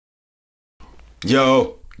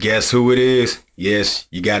Yo, guess who it is? Yes,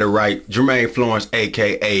 you got it right. Jermaine Florence,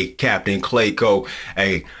 aka Captain ClayCo.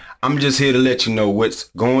 Hey, I'm just here to let you know what's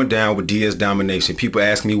going down with DS Domination. People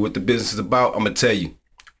ask me what the business is about. I'm gonna tell you.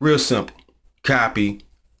 Real simple. Copy,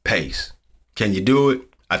 paste. Can you do it?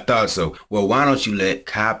 I thought so. Well, why don't you let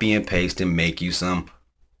copy and paste and make you some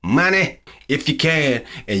money? If you can,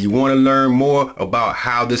 and you want to learn more about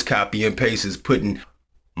how this copy and paste is putting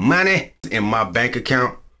money in my bank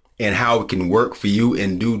account, and how it can work for you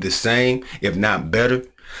and do the same, if not better,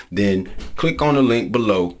 then click on the link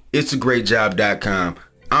below. Itsagreatjob.com.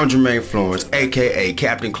 I'm Jermaine Florence, aka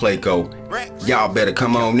Captain ClayCo. Y'all better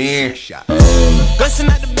come on in. Bustin'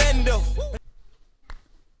 out the bando.